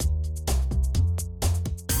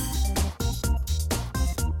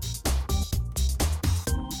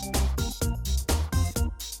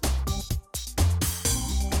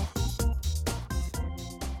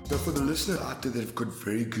So for the listeners out there that have got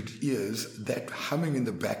very good ears, that humming in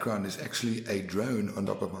the background is actually a drone on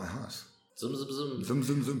top of my house. Zoom, zoom, zoom. Zoom,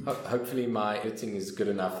 zoom, zoom. Hopefully my editing is good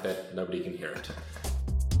enough that nobody can hear it.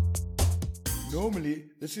 Normally,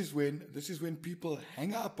 this is when people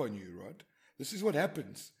hang up on you, Rod. This is what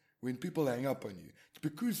happens when people hang up on you. It's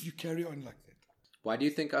because you carry on like that. Why do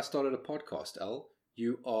you think I started a podcast, Al?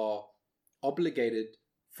 You are obligated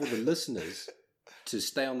for the listeners to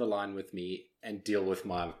stay on the line with me and deal with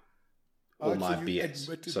my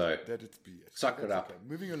BS. So that it's BS. Suck it up. Okay.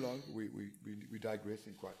 Moving along, we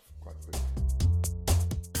digressing quite quickly.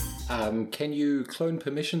 Can you clone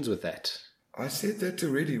permissions with that? I said that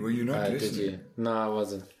already. Were you not listening? Did you? No, I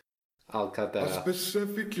wasn't. I'll cut that I out.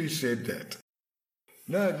 specifically said that.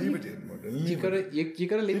 No, leave it in. You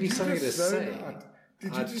gotta leave me something to say.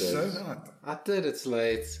 Did you just zone out? I did. It's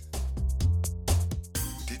late.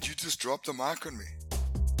 Did you just drop the mic on me?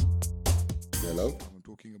 Hello? I'm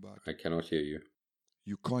talking about. I cannot hear you.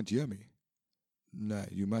 You can't hear me? No,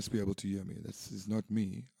 you must be able to hear me. This is not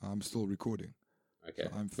me. I'm still recording. Okay,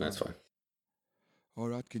 so I'm fine. That's fine. All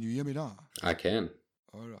right, can you hear me now? I can.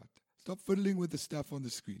 All right. Stop fiddling with the stuff on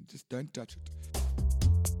the screen. Just don't touch it.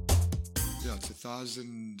 Yeah, it's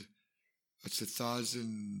 1,000. It's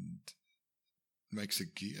 1,000 makes a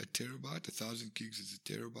terabyte. 1,000 gigs is a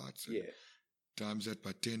terabyte. So yeah. Times that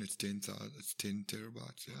by 10, it's 10,000. It's 10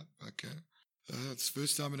 terabytes. Yeah. Okay. It's the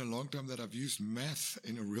first time in a long time that I've used math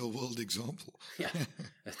in a real world example. Yeah.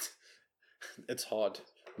 It's hard.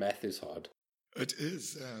 Math is hard. It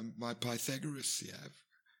is. My Pythagoras, yeah.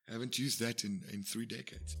 I haven't used that in 3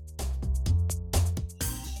 decades.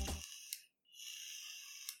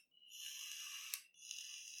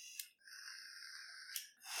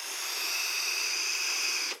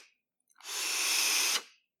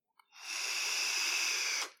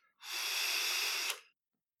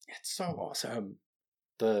 It's so awesome.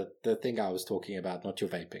 The thing I was talking about, not your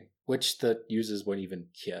vaping, which the users won't even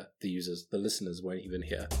hear. The listeners won't even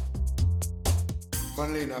hear.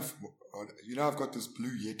 Funnily enough, you know, I've got this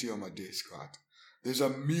blue Yeti on my desk, right? There's a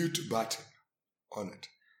mute button on it.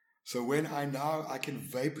 So when I can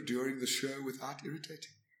vape during the show without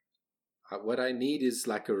irritating. What I need is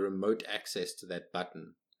like a remote access to that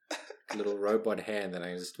button. A little robot hand that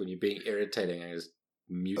I just, when you're being irritating, I just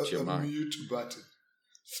mute your mic. A mute button.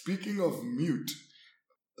 Speaking of mute,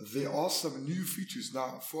 there are some new features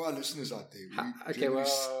now for our listeners out there.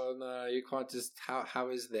 No, you can't just. How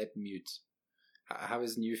is that mute? How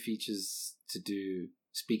is new features to do?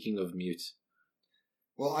 Speaking of mute,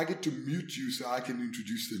 well, I get to mute you so I can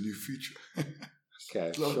introduce the new feature.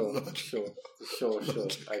 Okay, sure.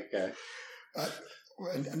 Okay.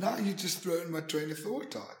 And now you just thrown my train of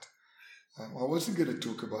thought out. I wasn't going to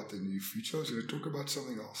talk about the new feature. I was going to talk about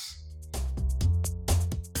something else.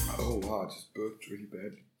 Oh wow! I just burped really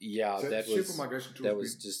badly. Yeah, that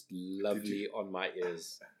was just lovely on my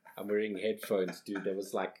ears. I'm wearing headphones, dude. That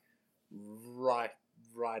was like right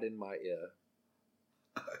in my ear.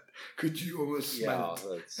 Could you almost smell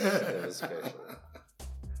it? Yeah, that was special.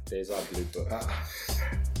 There's our blooper.